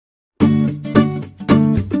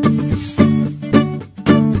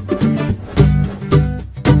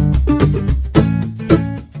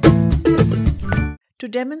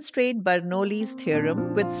demonstrate Bernoulli's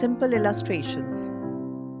theorem with simple illustrations.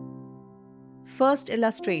 First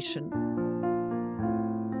illustration.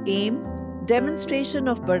 Aim: demonstration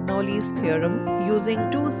of Bernoulli's theorem using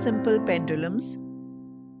two simple pendulums.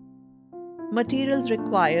 Materials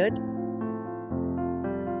required: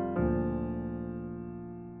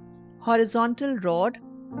 horizontal rod,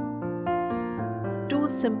 two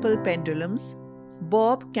simple pendulums.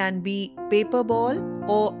 Bob can be paper ball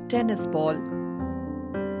or tennis ball.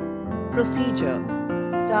 Procedure: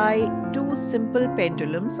 tie two simple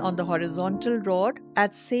pendulums on the horizontal rod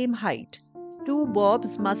at same height. Two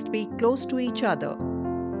bobs must be close to each other.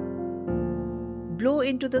 Blow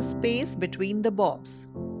into the space between the bobs.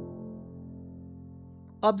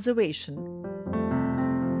 Observation: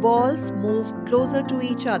 balls move closer to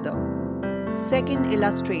each other. Second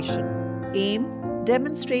illustration. Aim: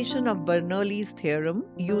 demonstration of Bernoulli's theorem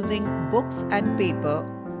using books and paper.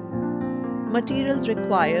 Materials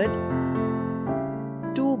required: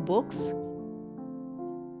 two books,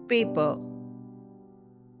 paper.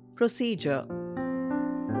 Procedure: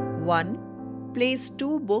 1. Place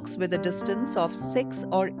two books with a distance of 6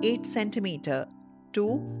 or 8 cm.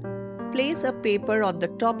 2. Place a paper on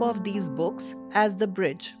the top of these books as the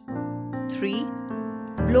bridge. 3.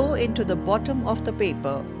 Blow into the bottom of the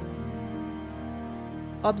paper.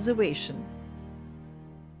 Observation: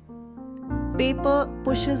 paper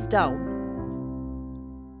pushes down.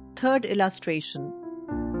 Third illustration.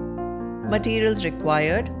 Materials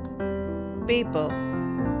required: paper.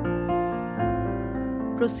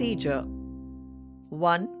 Procedure: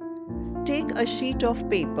 1. Take a sheet of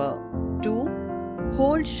paper. 2.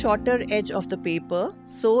 Hold shorter edge of the paper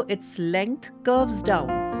so its length curves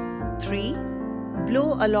down. 3. Blow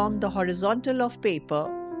along the horizontal of paper.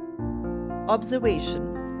 Observation: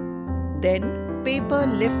 then paper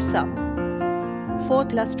lifts up.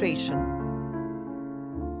 Fourth illustration.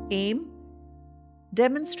 Aim: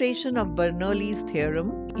 demonstration of Bernoulli's theorem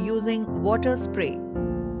using water spray.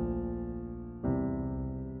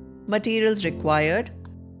 Materials required: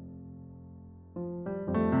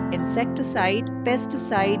 insecticide,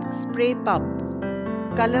 pesticide spray pump,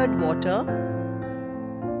 colored water,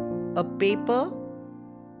 a paper.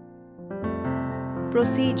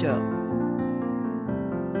 Procedure: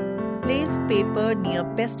 place paper near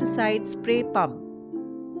pesticide spray pump.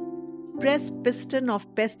 Press piston of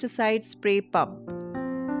pesticide spray pump.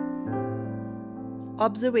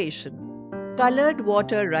 Observation: colored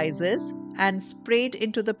water rises and sprayed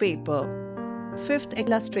into the paper. Fifth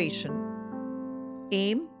illustration.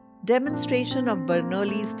 Aim: demonstration of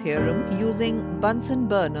Bernoulli's theorem using Bunsen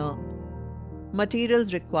burner.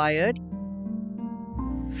 Materials required: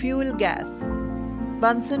 fuel gas,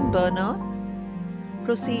 Bunsen burner.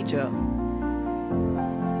 Procedure: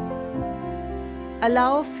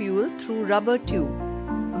 allow fuel through rubber tube.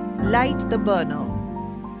 Light the burner.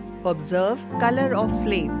 Observe color of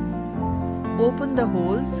flame. Open the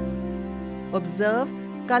holes. Observe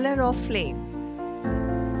color of flame.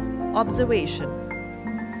 Observation: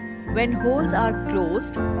 when holes are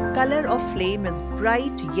closed, color of flame is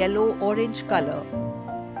bright yellow-orange color.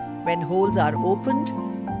 When holes are opened,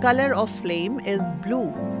 color of flame is blue.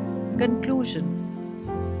 Conclusion: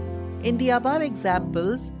 in the above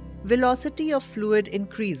examples, velocity of fluid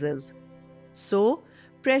increases, so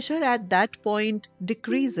pressure at that point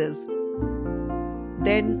decreases.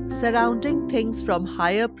 Then surrounding things from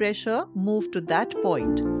higher pressure move to that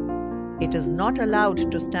point. It is not allowed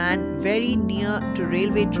to stand very near to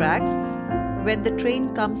railway tracks when the train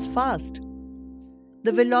comes fast.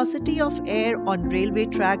 The velocity of air on railway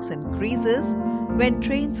tracks increases when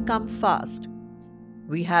trains come fast.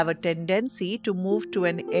 We have a tendency to move to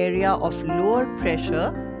an area of lower pressure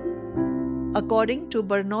according to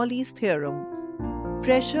Bernoulli's theorem.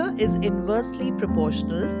 Pressure is inversely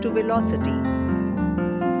proportional to velocity.